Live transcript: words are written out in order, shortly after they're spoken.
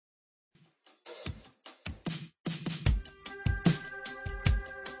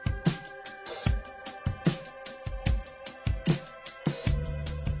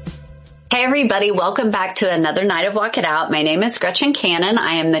Hi, everybody. Welcome back to another night of Walk It Out. My name is Gretchen Cannon.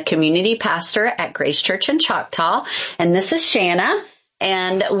 I am the community pastor at Grace Church in Choctaw, and this is Shanna.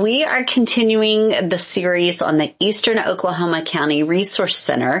 And we are continuing the series on the Eastern Oklahoma County Resource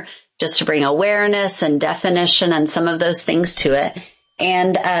Center, just to bring awareness and definition and some of those things to it.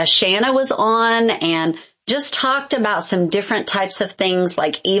 And Shanna was on and just talked about some different types of things,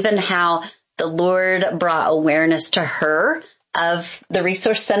 like even how the Lord brought awareness to her of the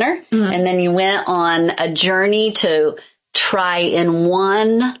Resource Center. Mm-hmm. And then you went on a journey to try in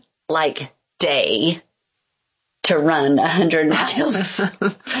one day to run 100 miles.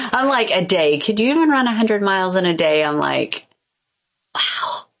 I'm like, a day? Could you even run 100 miles in a day? I'm like,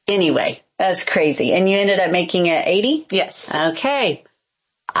 wow. Anyway, that's crazy. And you ended up making it 80? Yes. Okay.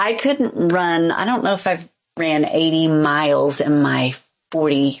 I couldn't run. I don't know if I've ran 80 miles in my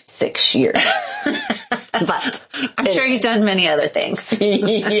 46 years. But I'm sure you've done many other things.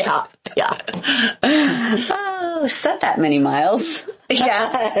 Yeah. Oh, said that many miles.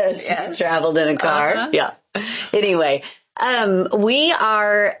 Yeah. Yes. Traveled in a car. Uh-huh. Yeah. Anyway, we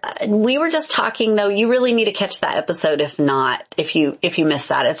were just talking though. You really need to catch that episode. If you missed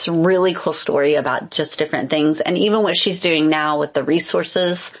that, it's a really cool story about just different things. And even what she's doing now with the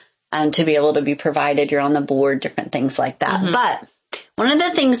resources, to be able to be provided. You're on the board, different things like that. Mm-hmm. But one of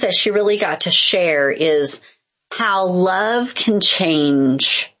the things that she really got to share is how love can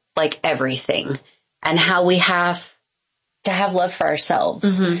change everything, and how we have to have love for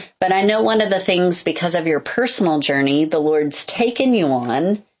ourselves. Mm-hmm. But I know one of the things, because of your personal journey, the Lord's taken you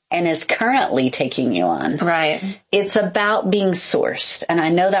on and is currently taking you on. Right. It's about being sourced. And I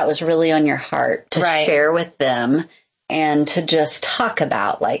know that was really on your heart to share with them and to just talk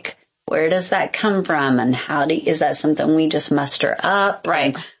about where does that come from, and is that something we just muster up?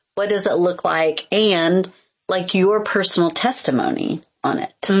 Right. What does it look like? And your personal testimony on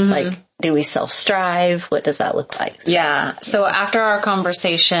it. Mm-hmm. Do we self-strive? What does that look like? Yeah. So after our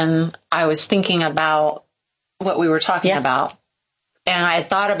conversation, I was thinking about what we were talking about. And I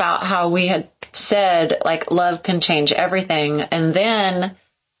thought about how we had said, love can change everything. And then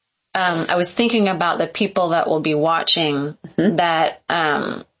I was thinking about the people that will be watching that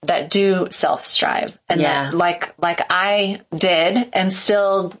do self-strive. And that, like I did and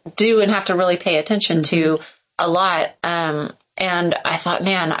still do and have to really pay attention to a lot. And I thought,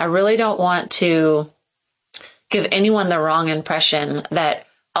 man, I really don't want to give anyone the wrong impression that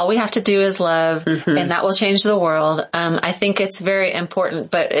all we have to do is love and that will change the world. I think it's very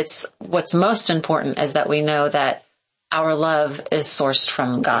important, but what's most important is that we know that our love is sourced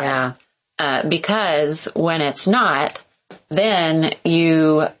from God. Yeah. Because when it's not, then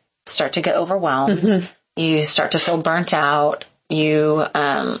you start to get overwhelmed. Mm-hmm. You start to feel burnt out.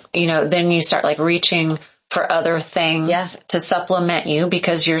 Then you start reaching for other things to supplement you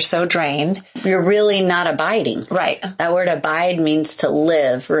because you're so drained. You're really not abiding. Right. That word abide means to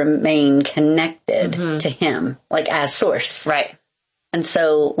live, remain connected to Him, as source. Right. And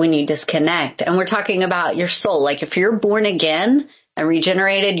so when you disconnect, and we're talking about your soul, if you're born again and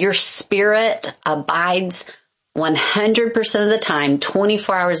regenerated, your spirit abides 100% of the time,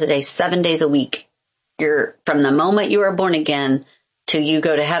 24 hours a day, 7 days a week. You're from the moment you are born again till you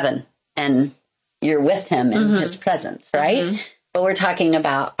go to heaven, and you're with Him in His presence, right? Mm-hmm. But we're talking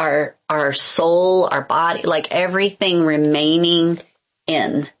about our soul, our body, everything remaining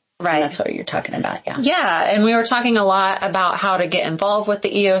in. Right. And that's what you're talking about. Yeah. Yeah. And we were talking a lot about how to get involved with the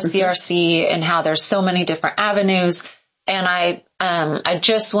EOCRC and how there's so many different avenues. And I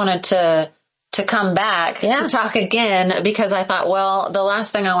just wanted to come back to talk again, because I thought, well, the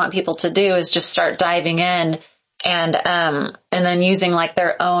last thing I want people to do is just start diving in and then using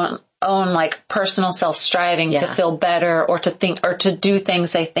their own personal self-striving to feel better, or to think, or to do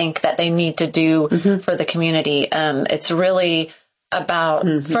things they think that they need to do for the community. It's really about,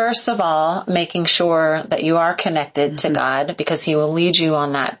 first of all, making sure that you are connected to God, because He will lead you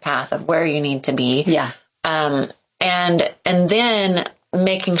on that path of where you need to be. Yeah. And then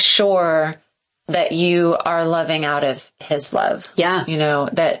making sure that you are loving out of His love. Yeah.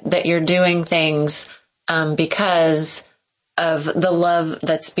 That you're doing things, because of the love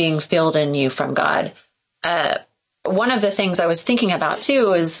that's being filled in you from God. One of the things I was thinking about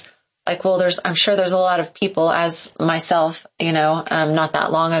too is I'm sure there's a lot of people, as myself, not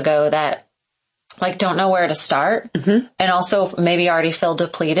that long ago, that don't know where to start, and also maybe already feel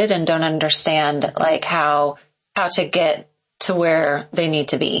depleted and don't understand how to get to where they need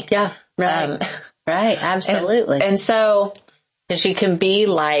to be. Yeah. Right. Right. Absolutely. And so, because you can be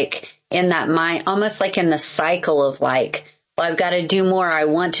in that mind, almost in the cycle of well, I've got to do more. I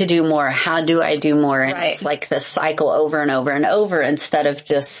want to do more. How do I do more? And Right. it's like this cycle over and over and over instead of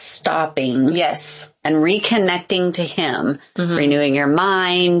just stopping. Yes. And reconnecting to Him, renewing your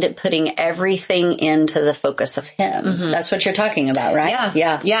mind, putting everything into the focus of Him. That's what you're talking about, right?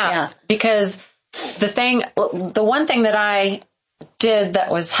 Yeah. Because the one thing that I did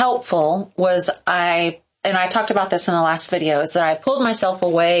that was helpful was and I talked about this in the last video, is that I pulled myself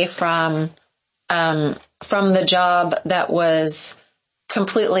away from the job that was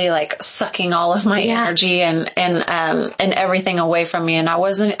completely like sucking all of my energy and everything away from me. And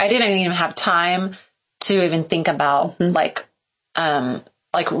I didn't even have time to even think about like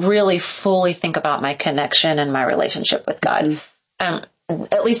really fully think about my connection and my relationship with God.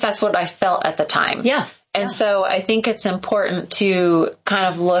 At least that's what I felt at the time. Yeah. And so I think it's important to kind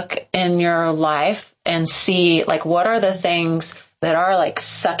of look in your life and see like, what are the things that are like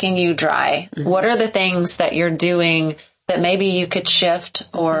sucking you dry? What are the things that you're doing that maybe you could shift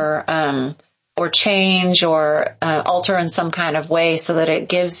or change or alter in some kind of way so that it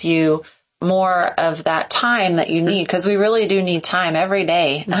gives you more of that time that you need? Because we really do need time every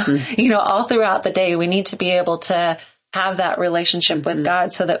day. All throughout the day, we need to be able to have that relationship with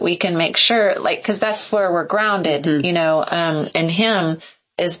God so that we can make sure, like, cause that's where we're grounded, in Him,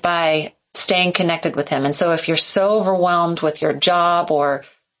 is by staying connected with Him. And so if you're so overwhelmed with your job or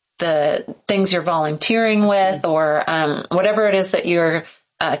the things you're volunteering with or, whatever it is that you're,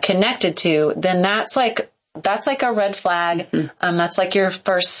 connected to, then that's like a red flag. That's like your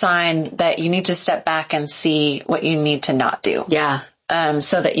first sign that you need to step back and see what you need to not do. Yeah.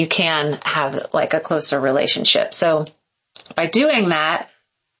 So that you can have like a closer relationship. So by doing that,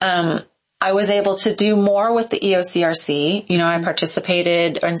 I was able to do more with the EOCRC. I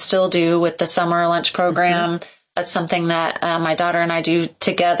participated and still do with the summer lunch program. That's something that my daughter and I do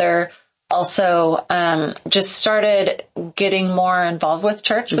together. Also, just started getting more involved with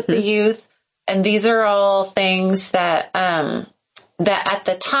church, with the youth. And these are all things that at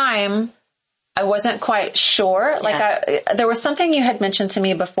the time I wasn't quite sure. Like there was something you had mentioned to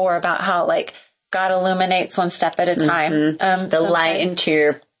me before about how like God illuminates one step at a time. The light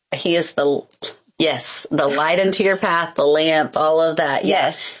into He is the light into your path, the lamp, all of that.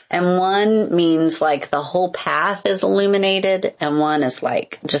 Yes. And one means like the whole path is illuminated and one is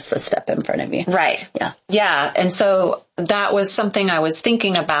like just the step in front of you. Right. Yeah. Yeah. And so that was something I was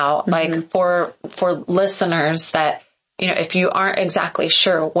thinking about, like for listeners that, if you aren't exactly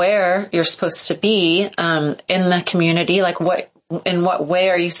sure where you're supposed to be, in the community, like in what way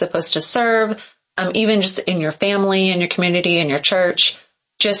are you supposed to serve? Even just in your family, in your community, in your church,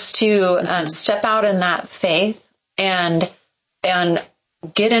 just to step out in that faith and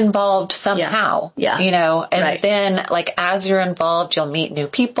get involved somehow. And then like as you're involved, you'll meet new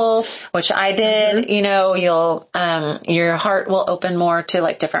people, which I did. You'll your heart will open more to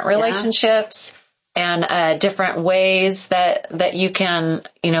like different relationships and different ways that you can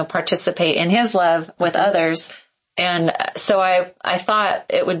participate in His love with others. And so I thought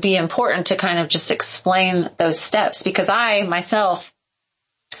it would be important to kind of just explain those steps, because I myself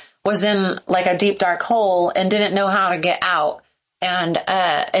was in like a deep dark hole and didn't know how to get out.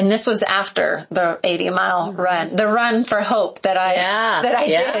 And this was after the 80-mile run, the run for hope that I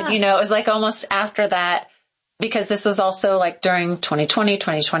did, it was like almost after that, because this was also like during 2020,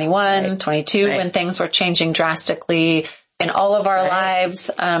 2021, 22, when things were changing drastically in all of our lives.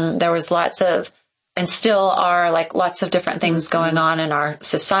 There was lots of, and still are like lots of different things going on in our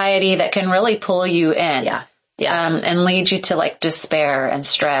society that can really pull you in. And lead you to like despair and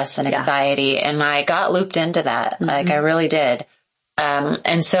stress and anxiety. And I got looped into that. Like I really did.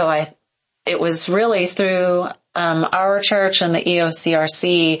 And so it was really through, our church and the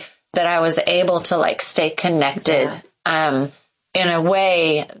EOCRC that I was able to like stay connected, in a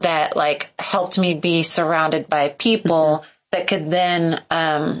way that like helped me be surrounded by people that could then,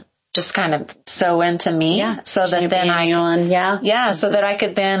 just kind of sew into me so that then so that I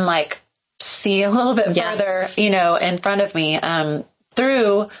could then like see a little bit further, in front of me,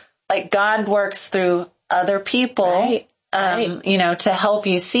 through like God works through other people, to help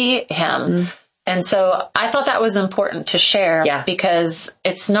you see Him. And so I thought that was important to share because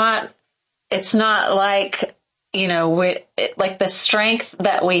it's not like, like the strength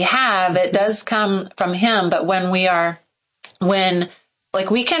that we have, it does come from Him. But like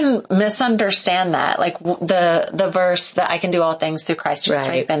we can misunderstand that, like the verse that I can do all things through Christ who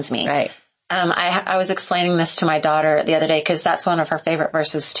strengthens me. Right. I was explaining this to my daughter the other day because that's one of her favorite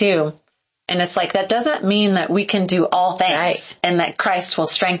verses too. And it's like, that doesn't mean that we can do all things and that Christ will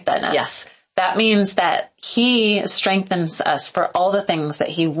strengthen us. that means that he strengthens us for all the things that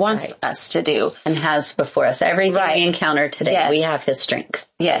he wants us to do. And has before us. Everything we encounter today, we have his strength.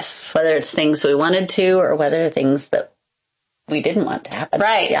 Yes. Whether it's things we wanted to or whether things that we didn't want to happen.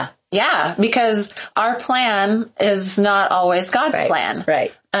 Right. Yeah. Yeah. Because our plan is not always God's plan.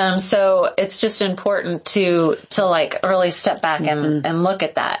 Right. So it's just important to like really step back and look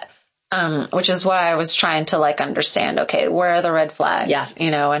at that. Which is why I was trying to like understand, okay, where are the red flags? Yeah.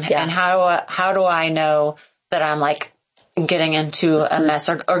 You know, and how do I know that I'm like getting into a mess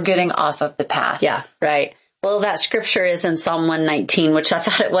or getting off of the path? Yeah. Right. Well, that scripture is in Psalm 119, which I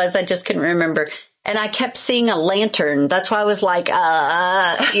thought it was. I just couldn't remember. And I kept seeing a lantern. That's why I was like,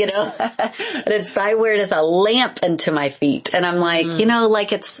 you know, and it's thy word is a lamp unto my feet. And I'm like, you know,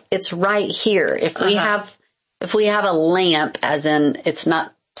 like it's right here. If we have a lamp, as in it's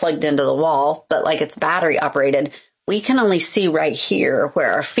not plugged into the wall, but like it's battery operated, we can only see right here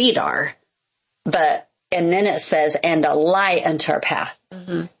where our feet are. And then it says, and a light unto our path.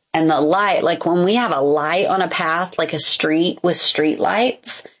 Mm-hmm. And the light, like when we have a light on a path, like a street with street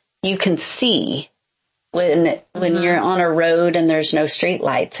lights, you can see when you're on a road and there's no street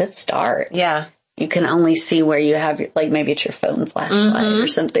lights, it's dark. Yeah. You can only see where you have, like maybe it's your phone flashlight or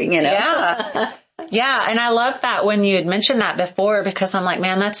something, you know? Yeah. Yeah. And I love that when you had mentioned that before, because I'm like,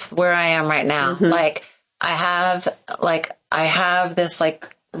 man, that's where I am right now. Mm-hmm. Like I have this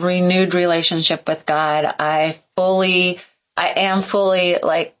like renewed relationship with God. I am fully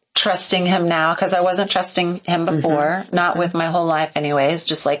like trusting him now, because I wasn't trusting him before, not with my whole life anyways,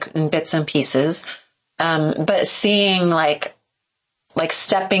 just like in bits and pieces. But seeing like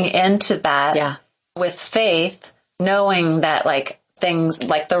stepping into that with faith, knowing that like things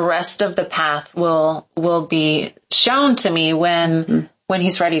like the rest of the path will be shown to me when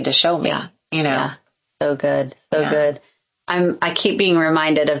he's ready to show me, you know. Yeah. So good. So good. I keep being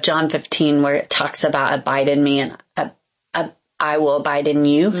reminded of John 15, where it talks about abide in me and I will abide in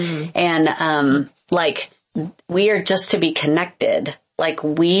you. Mm-hmm. And, like we are just to be connected. Like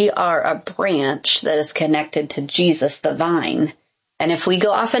we are a branch that is connected to Jesus, the vine. And if we go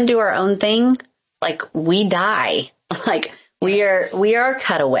off and do our own thing, like we die, like we are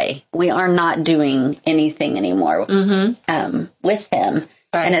cut away. We are not doing anything anymore, with him.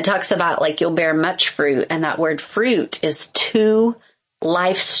 Right. And it talks about like you'll bear much fruit. And that word fruit is two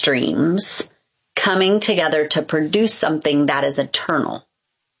life streams coming together to produce something that is eternal.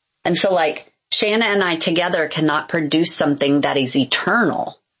 And so like Shanna and I together cannot produce something that is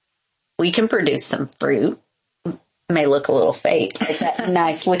eternal. We can produce some fruit. It may look a little fake, like that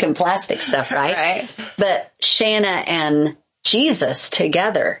nice looking plastic stuff, right? Right. But Shanna and Jesus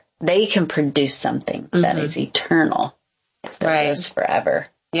together, they can produce something that is eternal. That lives forever.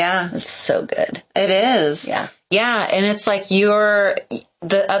 Yeah. It's so good. It is. Yeah. Yeah. And it's like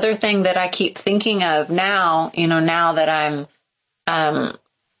the other thing that I keep thinking of now, you know, now that I'm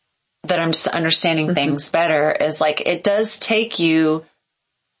just understanding things better, is like, it does take you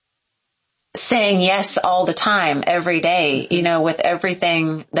saying yes all the time, every day, you know, with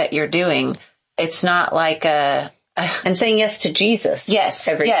everything that you're doing. It's not like and saying yes to Jesus. Yes.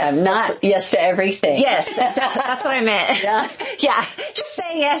 Every time. Not yes to everything. Yes. That's what I meant. Yeah. Yeah. Just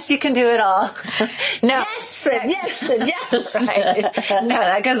saying yes, you can do it all. No. Yes and yes and yes. Right. No,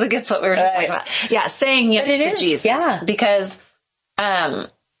 that goes against what we were just talking about. Yeah. Saying yes to Jesus. Yeah. Because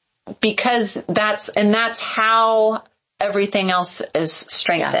that's how everything else is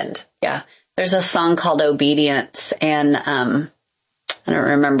strengthened. Yeah. There's a song called Obedience, and, I don't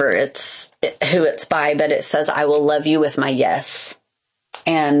remember who it's by, but it says, I will love you with my yes.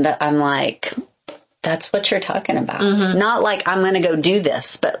 And I'm like, that's what you're talking about. Mm-hmm. Not like I'm going to go do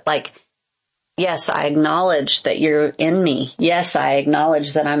this, but like, yes, I acknowledge that you're in me. Yes, I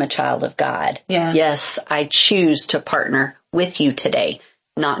acknowledge that I'm a child of God. Yeah. Yes, I choose to partner with you today,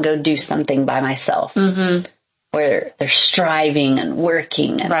 not go do something by myself. Mm-hmm. Where they're striving and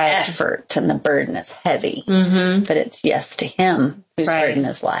working and effort, and the burden is heavy. Mm-hmm. But it's yes to him whose burden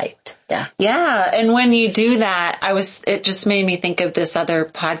is light. Yeah. Yeah. And when you do that, it just made me think of this other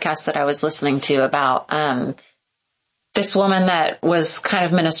podcast that I was listening to about, this woman that was kind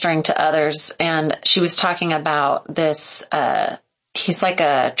of ministering to others. And she was talking about this, he's like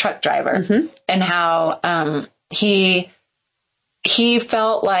a truck driver, and how, he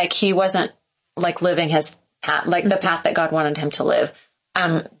felt like he wasn't like living his path, like the path that God wanted him to live.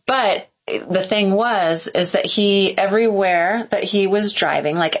 But the thing is that everywhere that he was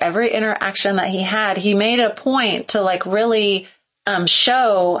driving, like every interaction that he had, he made a point to like really,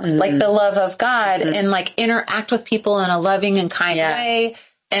 show like the love of God and like interact with people in a loving and kind way.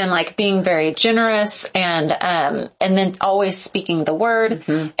 and like being very generous and then always speaking the word.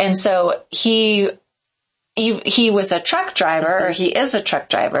 And so he was a truck driver, or he is a truck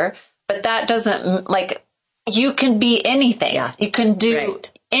driver, but that doesn't, like, you can be anything. Yeah. You can do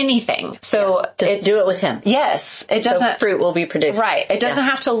anything. So just do it with him. Yes. It doesn't, so fruit will be produced. Right. It doesn't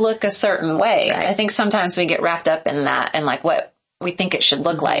have to look a certain way. Right. I think sometimes we get wrapped up in that and like what we think it should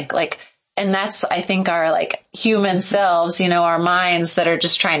look like, and that's, I think, our like human selves, our minds that are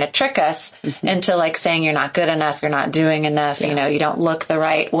just trying to trick us into like saying you're not good enough, you're not doing enough, you don't look the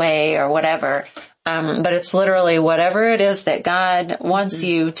right way or whatever. But it's literally whatever it is that God wants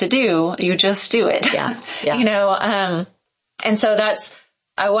you to do, you just do it. Yeah. And so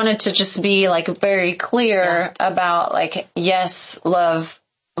I wanted to just be like very clear about like, yes, love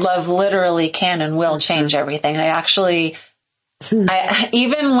literally can and will change everything. I actually,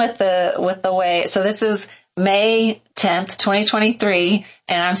 even with the way, so this is May 10th, 2023,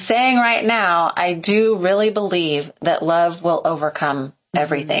 and I'm saying right now, I do really believe that love will overcome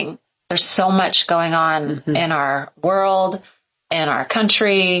everything. There's so much going on in our world, in our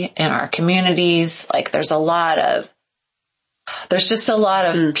country, in our communities. Like there's just a lot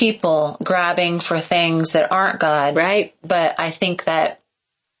of people grabbing for things that aren't God. Right. But I think that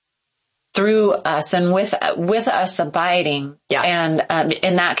through us and with us abiding, and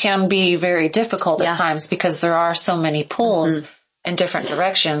that can be very difficult at times because there are so many pulls in different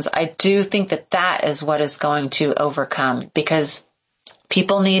directions. I do think that is what is going to overcome, because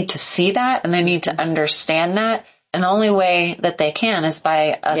people need to see that and they need to understand that. And the only way that they can is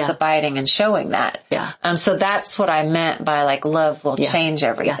by us abiding and showing that. Yeah. So that's what I meant by like love will change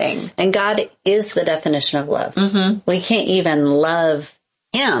everything. Yeah. And God is the definition of love. We can't even love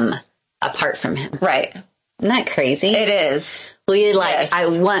him apart from him. Right. Isn't that crazy? It is. I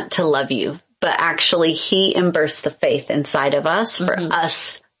want to love you, but actually he immersed the faith inside of us for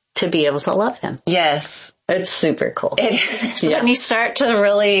us to be able to love him. Yes. It's super cool. It is. When you start to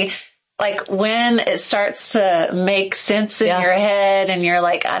really, like when it starts to make sense in your head and you're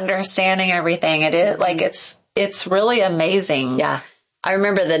like understanding everything, it is like, it's really amazing. Yeah. I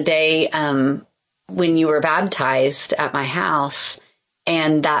remember the day, when you were baptized at my house,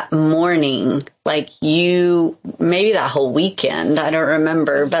 and that morning, like maybe that whole weekend, I don't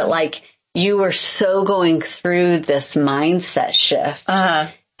remember, but like you were so going through this mindset shift.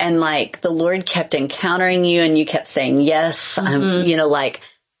 And like the Lord kept encountering you and you kept saying, yes, like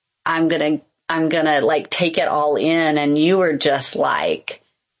I'm going to like take it all in. And you were just like,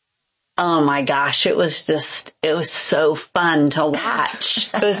 oh my gosh, it was so fun to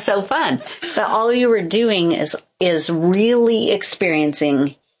watch. It was so fun. But all you were doing is really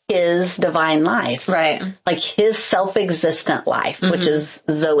experiencing his divine life. Right. Like his self-existent life, which is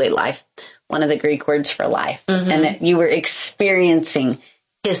Zoe life, one of the Greek words for life. And you were experiencing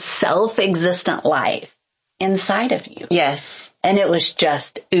his self-existent life inside of you. Yes. And it was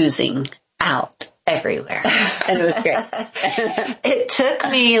just oozing out everywhere. And it was great. It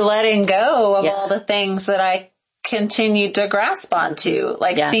took me letting go of all the things that I continued to grasp onto,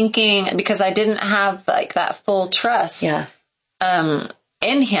 like thinking, because I didn't have like that full trust in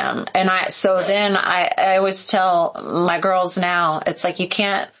him. And so then I always tell my girls now, it's like, you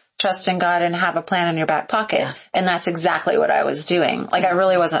can't trust in God and have a plan in your back pocket. Yeah. And that's exactly what I was doing. Like I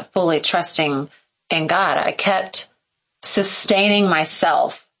really wasn't fully trusting in God. I kept sustaining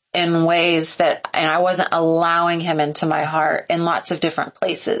myself in ways and I wasn't allowing him into my heart in lots of different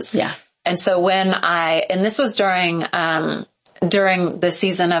places. Yeah. And so and this was during the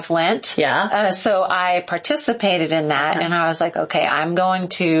season of Lent. Yeah. So I participated in that and I was like, okay, I'm going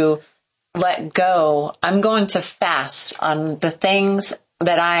to let go. I'm going to fast on the things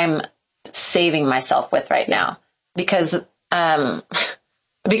that I'm saving myself with right now because I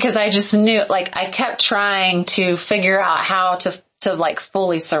just knew, like, I kept trying to figure out how to like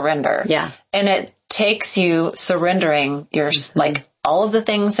fully surrender. Yeah. And it takes you surrendering your, like, all of the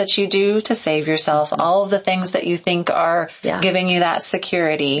things that you do to save yourself, all of the things that you think are giving you that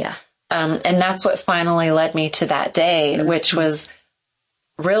security. Yeah. And that's what finally led me to that day, which was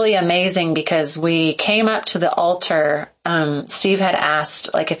really amazing because we came up to the altar. Steve had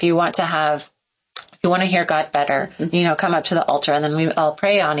asked, like, if you want to hear God better, come up to the altar and then we all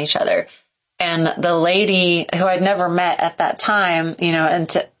pray on each other. And the lady who I'd never met at that time,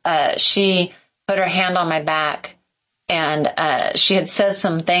 she put her hand on my back and, she had said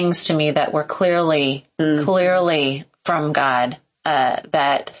some things to me that were clearly from God,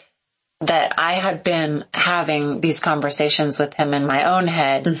 that I had been having these conversations with him in my own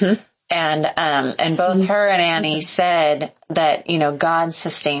head. Mm-hmm. And both her and Annie said that, God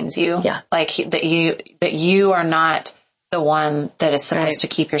sustains you. Yeah. Like that you are not the one that is supposed to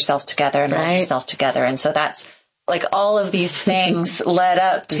keep yourself together and hold yourself together. And so that's like all of these things led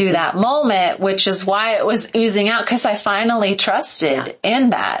up to that moment, which is why it was oozing out. Cause I finally trusted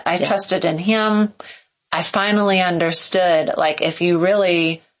in that. I trusted in him. I finally understood, like, if you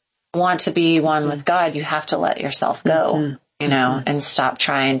really want to be one with God, you have to let yourself go, you know, and stop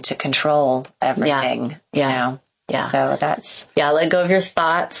trying to control everything, you know? Yeah. So that's. Yeah. Let go of your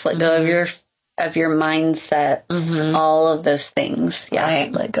thoughts, let go of your mindset, all of those things. Yeah.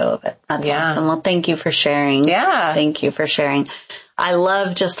 Let go of it. That's awesome. Well, thank you for sharing. Yeah. Thank you for sharing. I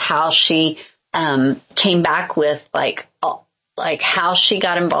love just how she, came back with like how she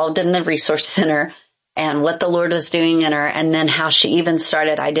got involved in the resource center and what the Lord was doing in her. And then how she even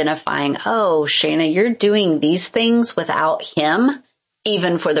started identifying, oh, Shanna, you're doing these things without him,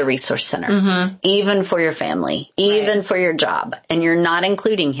 even for the resource center, even for your family, even for your job. And you're not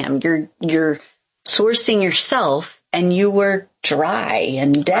including him. You're sourcing yourself, and you were dry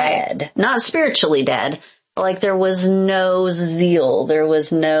and dead, not spiritually dead, but like there was no zeal. There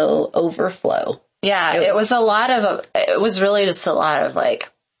was no overflow. Yeah. It was really just a lot of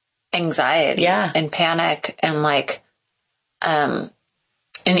like anxiety and panic and like,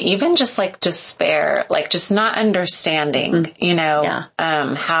 and even just like despair, like just not understanding, you know,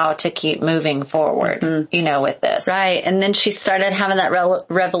 how to keep moving forward, you know, with this. Right. And then she started having that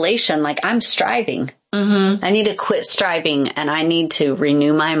revelation, like, I'm striving. I need to quit striving, and I need to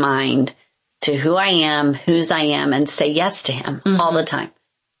renew my mind to who I am, whose I am, and say yes to him all the time.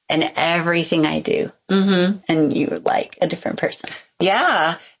 And everything I do. And you're like a different person.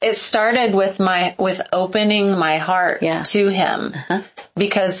 Yeah. It started with opening my heart to him.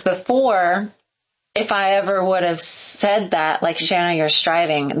 Because before, if I ever would have said that, like, Shanna, you're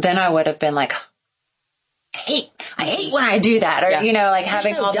striving, then I would have been like, I hate when I do that. Or, you know, like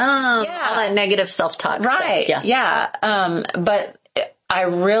having all that negative self-talk. Right. Stuff. Yeah. But I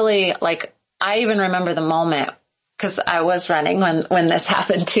really, like, I even remember the moment, because I was running when this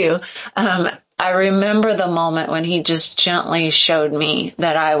happened too. I remember the moment when he just gently showed me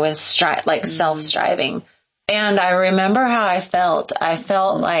that I was self-striving. And I remember how I felt. I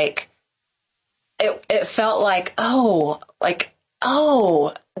felt like, it felt like, oh,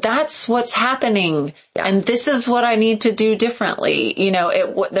 that's what's happening. Yeah. And this is what I need to do differently. You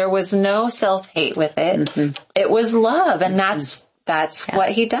know, there was no self-hate with it. It was love. And that's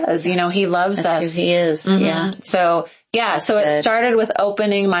what he does. You know, he loves us. Who he is. Yeah. So it started with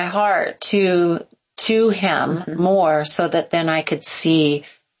opening my heart to him more, so that then I could see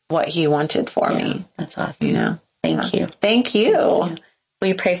what he wanted for me. That's awesome. You know, Thank you. Thank you. Will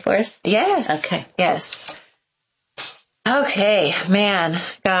you pray for us? Yes. Okay. Yes. Okay, man,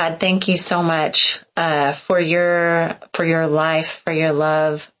 God, thank you so much, for your life, for your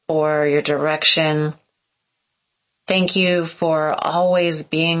love, for your direction. Thank you for always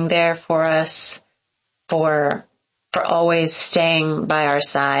being there for us, for always staying by our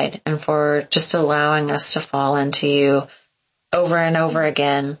side, and for just allowing us to fall into you over and over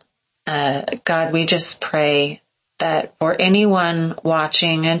again. God, we just pray that for anyone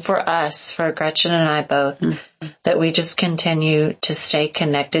watching, and for us, for Gretchen and I both, that we just continue to stay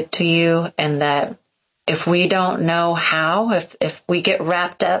connected to you, and that if we don't know how, if we get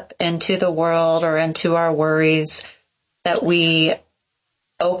wrapped up into the world or into our worries, that we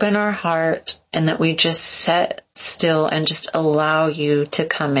open our heart and that we just sit still and just allow you to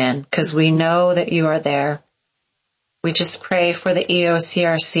come in, because we know that you are there. We just pray for the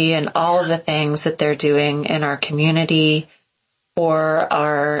EOCRC and all of the things that they're doing in our community, for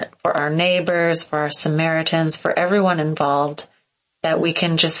our neighbors, for our Samaritans, for everyone involved, that we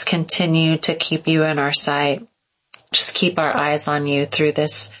can just continue to keep you in our sight, just keep our eyes on you through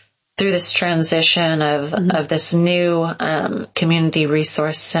this transition of this new community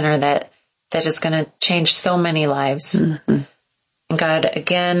resource center that is going to change so many lives. And God,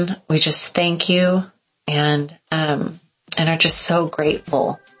 again, we just thank you and are just so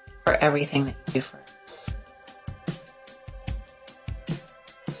grateful for everything that you do for us.